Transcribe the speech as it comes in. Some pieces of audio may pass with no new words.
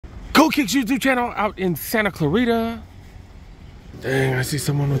Kicks YouTube channel out in Santa Clarita. Dang, I see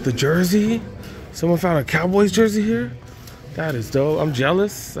someone with the jersey. Someone found a Cowboys jersey here. That is dope. I'm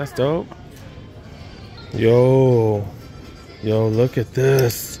jealous. That's dope. Yo, look at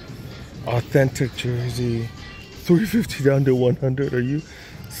this. Authentic jersey. $350 down to $100. Are you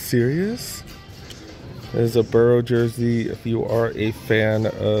serious? There's a Burrow jersey if you are a fan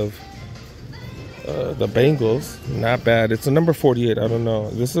of the Bengals. Not bad. It's a number 48. I don't know.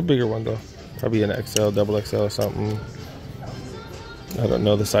 This is a bigger one though. Probably an XL, double XL or something. I don't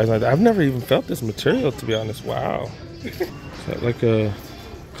know the size like that. I've never even felt this material, to be honest. Wow. Is that like a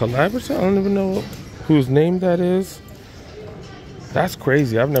collab or something? I don't even know whose name that is. That's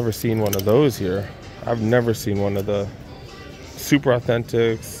crazy. I've never seen one of those here. I've never seen one of the super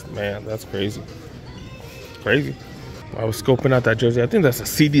authentics. Man, that's crazy. Crazy. I was scoping out that jersey. I think that's a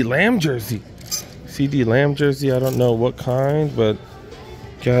CD Lamb jersey. CD Lamb jersey. I don't know what kind, but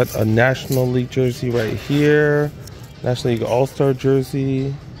got a National League jersey right here. National League All-Star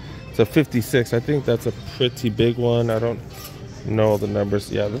jersey. It's a 56. I think that's a pretty big one. I don't know the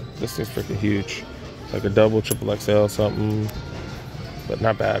numbers. Yeah, this thing's freaking huge. Like a double, triple XL something. But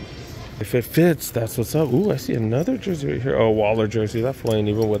not bad. If it fits, that's what's up. Ooh, I see another jersey right here. Oh, Waller jersey. That fool ain't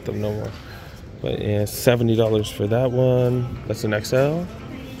even with them no more. But yeah, $70 for that one. That's an XL.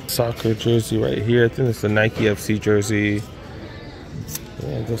 Soccer jersey right here. I think it's the Nike FC jersey.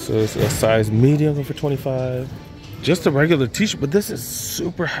 Yeah, this is a size medium, going for $25. Just a regular t-shirt, but this is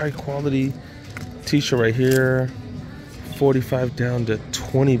super high quality t-shirt right here. $45 down to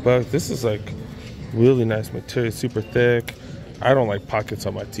 $20. This is like really nice material, super thick. I don't like pockets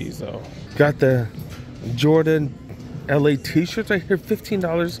on my tees though. Got the Jordan LA t-shirts right here,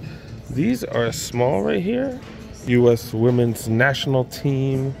 $15. These are small right here. U.S. women's national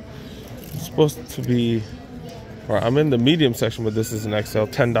team. It's supposed to be, or I'm in the medium section, but this is an XL,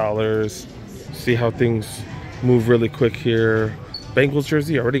 $10. See how things move really quick here. Bengals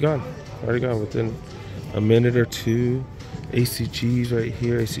jersey already gone. Already gone within a minute or two. ACGs right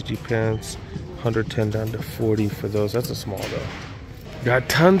here, ACG pants. 110 down to 40 for those. That's a small though. Got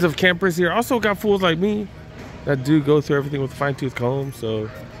tons of campers here. Also got fools like me that do go through everything with a fine-tooth comb. So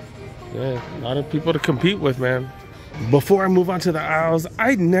yeah, a lot of people to compete with, man. Before I move on to the aisles,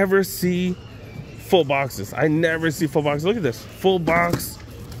 I never see full boxes. I never see full boxes. Look at this, full box.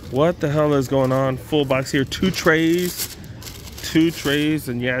 What the hell is going on? Full box here, two trays,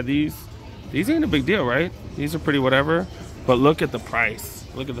 and yeah, these ain't a big deal, right? These are pretty whatever, but look at the price.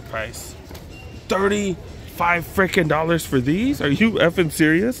 Look at the price. $35 freaking for these? Are you effing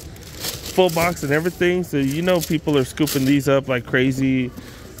serious? Full box and everything. So you know people are scooping these up like crazy.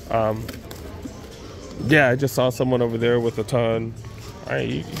 Yeah, I just saw someone over there with a ton.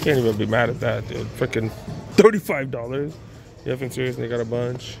 You can't even be mad at that, dude. Freaking $35. You effing serious? They got a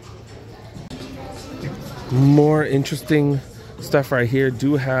bunch. More interesting stuff right here.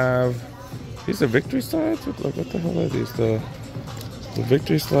 Do have these are victory slides? What the hell are these? The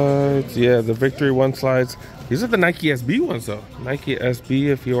victory slides. Yeah, the victory one slides. These are the Nike SB ones though. Nike SB,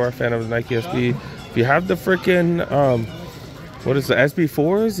 if you are a fan of the Nike SB. If you have the freaking what is the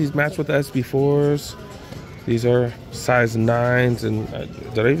SB4s? These match with the SB4s. These are size 9s, and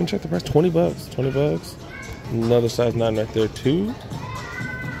did I even check the price? $20. $20. Another size 9 right there too.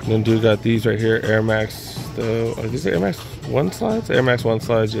 And then dude got these right here, Air Max. Are these Air Max 1 slides? Air Max 1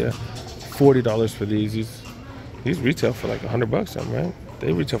 slides, yeah. $40 for these. These retail for like $100 something, right?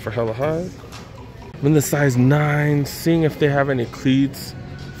 They retail for hella high. Then the size 9, seeing if they have any cleats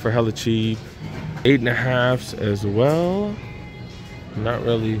for hella cheap. 8.5s as well. Not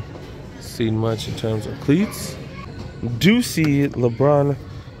really seen much in terms of cleats. Do see LeBron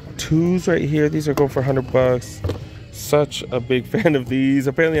 2s right here. These are going for $100. Such a big fan of these.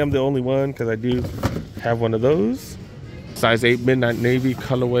 Apparently I'm the only one because I do have one of those. Size 8 Midnight Navy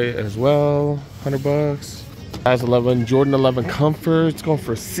colorway as well, $100. Size 11 Jordan 11 Comforts going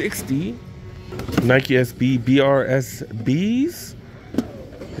for $60. Nike SB BRSBs. These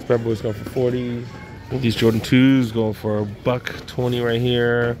bad boys going for $40. These Jordan 2s going for $120 right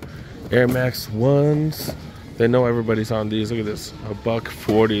here. Air Max 1s. They know everybody's on these. Look at this,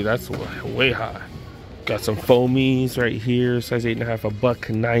 $140. That's way high. Got some foamies right here, size 8.5,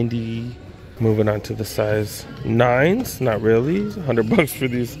 $190. Moving on to the size 9s. Not really. $100 for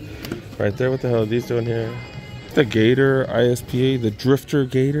these right there. What the hell are these doing here? The Gator ISPA, the Drifter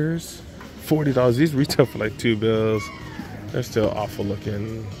Gators, $40. These retail for like $2. They're still awful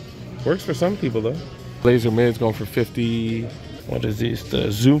looking. Works for some people though. Blazer Mids going for $50. What is these?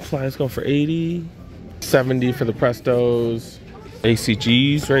 The Zoom Flies going for $80. $70 for the Prestos.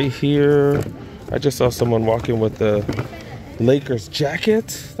 ACGs right here. I just saw someone walking with the Lakers jacket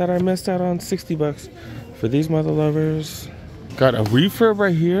that I missed out on. 60 bucks for these mother lovers. Got a refurb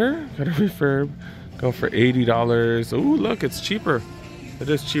right here. Got a refurb going for $80. Ooh, look, it's cheaper. It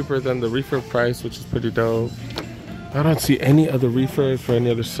is cheaper than the refurb price, which is pretty dope. I don't see any other refurbs for any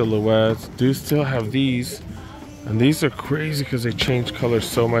other silhouettes. Do still have these. And these are crazy because they change colors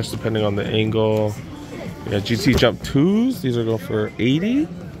so much depending on the angle. Yeah, GT Jump 2s. These are going for 80.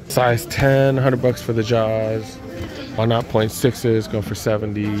 Size 10, 100 bucks for the Jaws. On not 0.6s, going for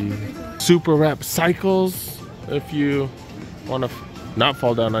 70. Super Wrap Cycles. If you want to not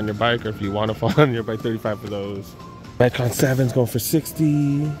fall down on your bike, or if you want to fall down on your bike, 35 for those. Metcon 7's going for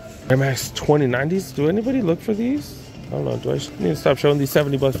 60. Air Max 2090s. Do anybody look for these? I don't know. Do I need to stop showing these?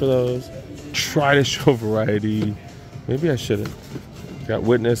 70 bucks for those. Try to show variety. Maybe I shouldn't. Got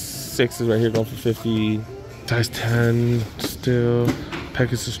Witness 6s right here going for 50. Size 10 still.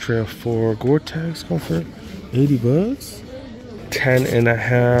 Pegasus Trail 4. Gore-Tex going for 80 bucks. 10 and a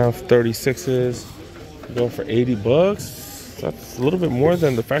half 36s going for 80 bucks. That's a little bit more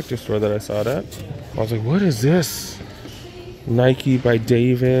than the factory store that I saw that. I was like, what is this? Nike by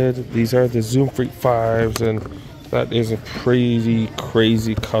David. These are the Zoom Freak 5s, and that is a pretty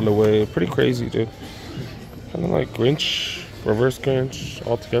crazy colorway. Pretty crazy, dude. Kind of like Grinch, reverse Grinch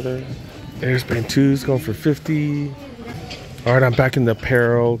altogether. Airspan 2s going for 50. All right, I'm back in the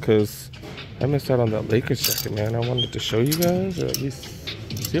apparel because I missed out on that Lakers jacket, man. I wanted to show you guys, or at least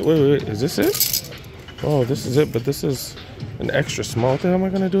see it. Wait, is this it? Oh, this is it, but this is an extra small. What the hell am I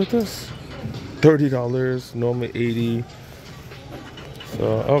gonna do with this? $30, normally 80. So,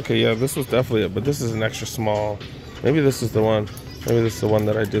 okay, yeah, this was definitely it, but this is an extra small. Maybe this is the one. Maybe this is the one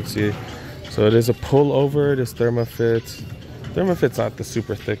that I did see. So it is a pullover. It is ThermaFit. ThermaFit's not the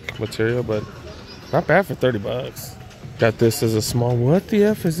super thick material, but not bad for 30 bucks. Got this as a small. What the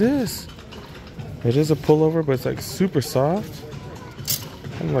F is this? It is a pullover, but it's like super soft.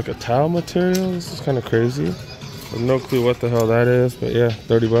 Kind of like a towel material. This is kind of crazy. I have no clue what the hell that is, but yeah,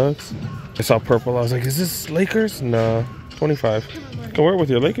 30 bucks. I saw purple. I was like, is this Lakers? No, 25. You can wear it with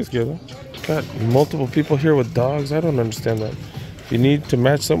your Lakers gear though. Got multiple people here with dogs. I don't understand that. If you need to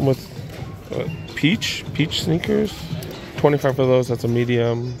match something with peach sneakers, 25 for those. That's a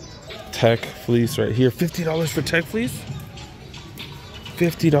medium. Tech fleece right here. $50 for Tech fleece.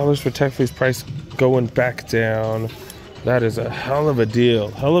 $50 for Tech fleece. Price going back down. That is a hell of a deal.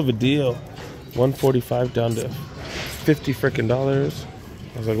 Hell of a deal. $145 down to $50 freaking dollars.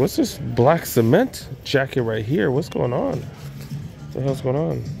 I was like, what's this black cement jacket right here? What's going on? What the hell's going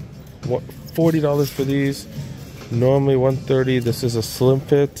on? What, $40 for these. Normally $130. This is a slim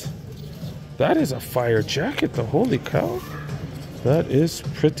fit. That is a fire jacket though. Holy cow. That is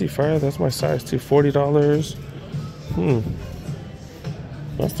pretty fire. That's my size too. $40.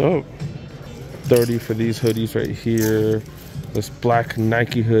 That's dope. 30 for these hoodies right here. This black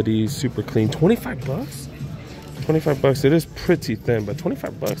Nike hoodie, super clean. 25 bucks? 25 bucks. It is pretty thin, but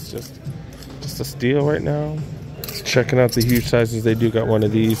 25 bucks just a steal right now. Checking out the huge sizes. They do got one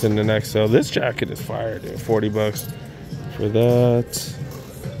of these in an XL. This jacket is fire, dude. 40 bucks for that.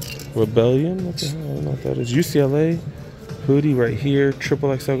 Rebellion? What the hell? I don't know what that is. UCLA hoodie right here.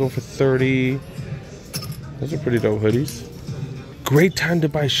 Triple XL going for 30. Those are pretty dope hoodies. Great time to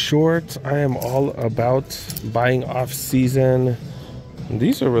buy shorts. I am all about buying off season.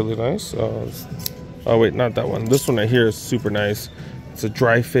 These are really nice. Oh wait, not that one. This one right here is super nice. It's a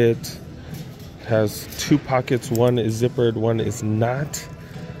dry fit. It has 2 pockets. One is zippered, one is not.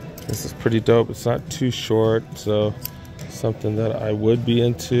 This is pretty dope. It's not too short, so something that I would be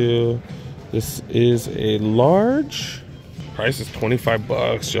into. This is a large. Price is 25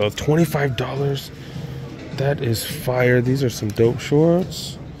 bucks, yo. $25. That is fire. These are some dope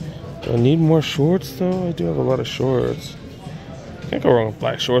shorts. Do I need more shorts though? I do have a lot of shorts. Can't go wrong with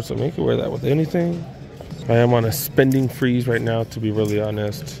black shorts. So you can wear that with anything. I am on a spending freeze right now, to be really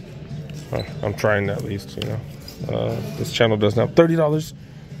honest. I'm trying at least, you know. This channel does now $30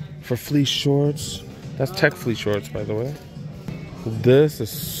 for fleece shorts. That's Tech fleece shorts, by the way. This is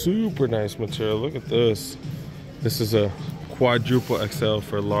super nice material. Look at this. This is a quadruple XL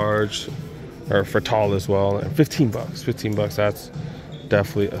for large, or for tall as well. And 15 bucks. 15 bucks. That's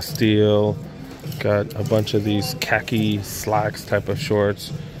definitely a steal. Got a bunch of these khaki slacks type of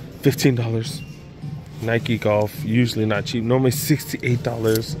shorts. $15. Nike Golf, usually not cheap. Normally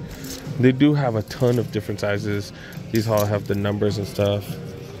 $68. They do have a ton of different sizes. These all have the numbers and stuff.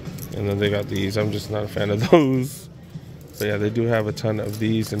 And then they got these. I'm just not a fan of those. But yeah, they do have a ton of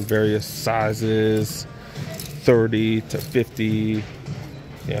these in various sizes. 30 to 50.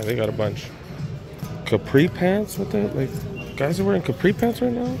 Yeah, they got a bunch. Capri pants? What the, like, guys are wearing capri pants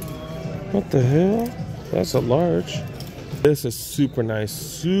right now? What the hell? That's a large. This is super nice,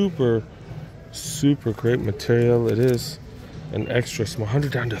 super great material. It is an extra small,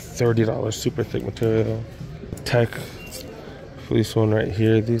 $100 down to $30, super thick material. Tech fleece one right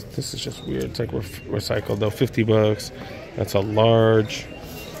here. This is just weird. It's like recycled though, 50 bucks. That's a large.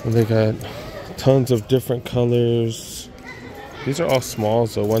 And they got tons of different colors. These are all small,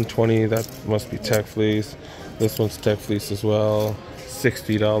 so 120, that must be tech fleece. This one's tech fleece as well,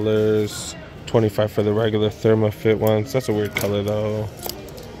 $60. 25 for the regular ThermaFit ones. That's a weird color though.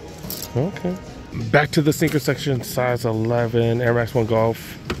 Okay. Back to the sneaker section, size 11, Air Max 1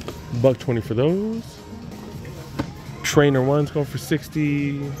 Golf, $120 for those. Trainer ones going for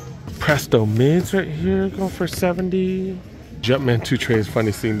 60. Presto mids right here going for 70. Jumpman 2 trays,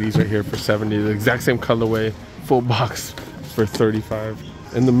 funny seeing these right here for 70. The exact same colorway, full box for 35.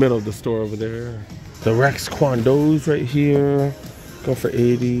 In the middle of the store over there. The Rex Quandos right here going for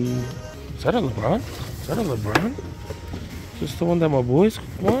 80. Is that a LeBron? Is that a LeBron? Is this the one that my boys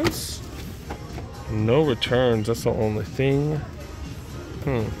wants? No returns, that's the only thing.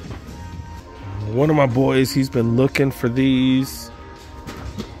 One of my boys, he's been looking for these.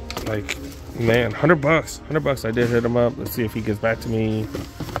 Like, man, 100 bucks. 100 bucks, I did hit him up. Let's see if he gets back to me.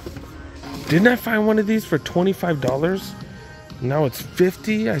 Didn't I find one of these for $25? Now it's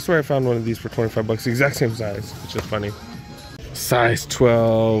 50. I swear I found one of these for 25 bucks. The exact same size, which is funny. Size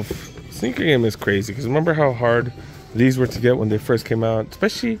 12. Sneaker game is crazy because remember how hard these were to get when they first came out,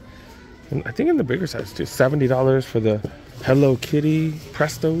 especially I think in the bigger size too. $70 for the Hello Kitty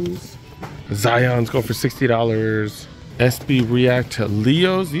Prestos. Zion's go for $60. SB React to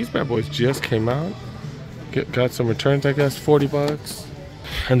Leos. These bad boys just came out. Got some returns, I guess, 40 bucks.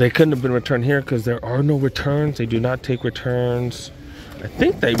 And they couldn't have been returned here because there are no returns. They do not take returns. I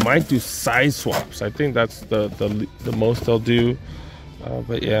think they might do size swaps. I think that's the most they'll do.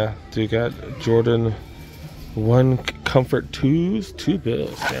 But yeah, you got Jordan 1 Comfort 2s, 2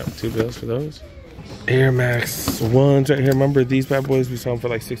 bills. Damn, 2 bills for those. Air Max 1s right here. Remember these bad boys? We saw them for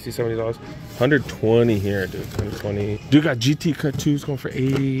like $60, $70. 120 here, dude. 120. Dude got GT Cut 2s going for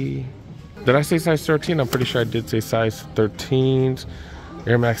 80. Did I say size 13? I'm pretty sure I did say size 13s.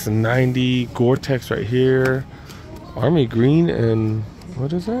 Air Max 90. Gore-Tex right here. Army Green and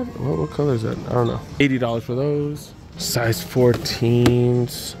what is that? What color is that? I don't know. $80 for those. Size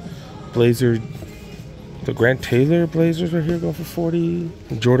 14s. Blazer. The Grant Taylor Blazers right here going for 40.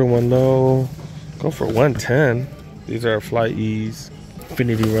 Jordan 1 Low. Go for 110. These are Fly E's.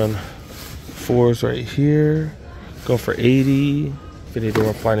 Infinity Run 4s right here. Go for 80. Infinity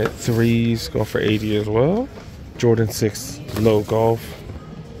Run Planet 3s. Go for 80 as well. Jordan 6 Low Golf.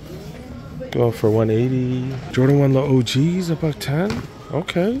 Go for 180. Jordan 1 Low OGs, $110.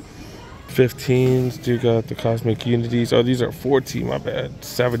 Okay. 15s. Do got the Cosmic Unities. Oh, these are 14. My bad.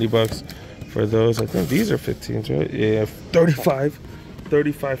 70 bucks for those. I think these are 15s, right? Yeah, 35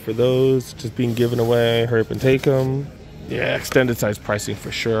 for those, just being given away. Hurry up and take them. Yeah, extended size pricing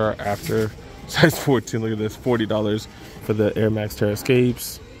for sure after size 14. Look at this, $40 for the Air Max Terra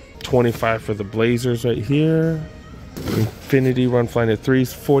Escapes, 25 for the Blazers right here. Infinity Run Planet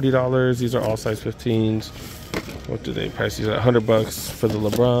 3s, $40. These are all size 15s. What do they price these at? 100 bucks for the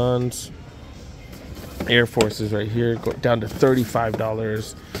LeBrons. Air Forces right here go down to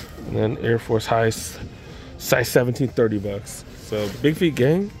 $35. And then Air Force Highs, size 17, 30 bucks. So Big Feet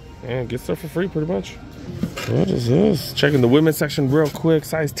gang, and get stuff for free pretty much. What is this? Checking the women's section real quick.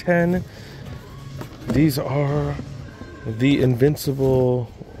 Size 10. These are the Invincible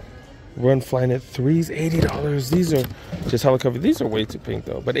Run Flyknit 3s, $80. These are just hella covered. These are way too pink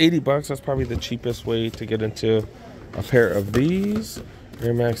though, but 80 bucks, that's probably the cheapest way to get into a pair of these.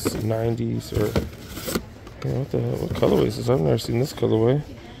 Air Max 90s, or what colorway is this? I've never seen this colorway.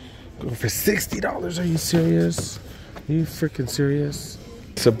 Going for $60. Are you serious? Are you freaking serious?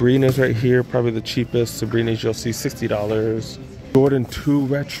 Sabrina's right here, probably the cheapest. Sabrina's you'll see $60. Jordan 2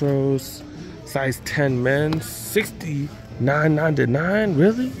 retros, size 10 men's, $69.99.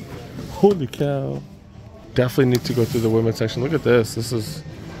 Really? Holy cow. Definitely need to go through the women's section. Look at this. This is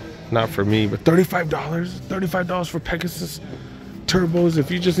not for me, but $35. $35 for Pegasus Turbos.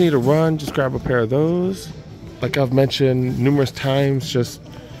 If you just need a run, just grab a pair of those. Like I've mentioned numerous times, just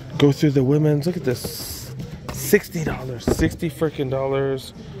go through the women's. Look at this. $60. 60 freaking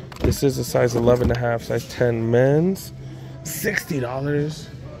dollars. This is a size 11.5, size 10 men's. $60.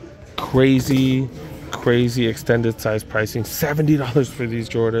 Crazy extended size pricing. $70 for these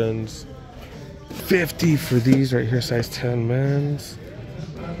Jordans. $50 for these right here, size 10 men's.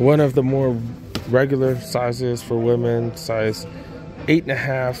 One of the more regular sizes for women, size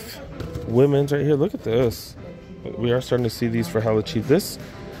 8.5 women's right here. Look at this. We are starting to see these for hella cheap. This,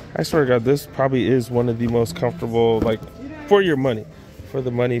 I swear to God, this probably is one of the most comfortable, like, for your money. For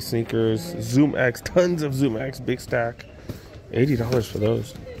the money sneakers. Zoom X, tons of Zoom X, big stack. $80 for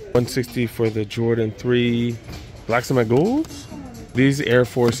those. $160 for the Jordan 3 Black Cement Golds. These Air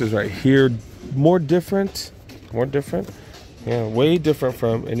Forces right here, more different. Yeah, way different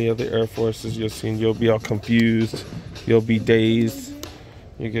from any other Air Forces you've seen. You'll be all confused. You'll be dazed.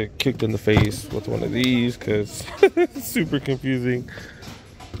 You get kicked in the face with one of these because it's super confusing.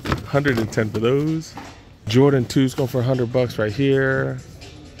 110 for those. Jordan 2's going for $100 right here.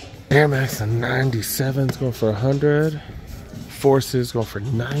 Air Max 97's going for 100. Forces going for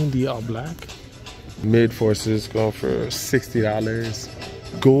 90, all black. Mid Forces going for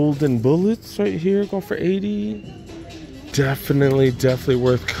 $60. Golden Bullets right here going for 80. Definitely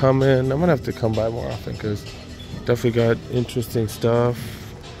worth coming. I'm gonna have to come by more often because definitely got interesting stuff.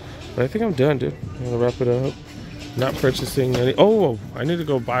 But I think I'm done, dude. I'm gonna wrap it up. Not purchasing any. Oh, I need to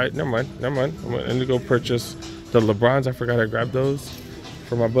go buy. Never mind. I need to go purchase the LeBrons. I forgot I grabbed those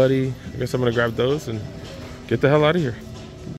for my buddy. I guess I'm gonna grab those and get the hell out of here.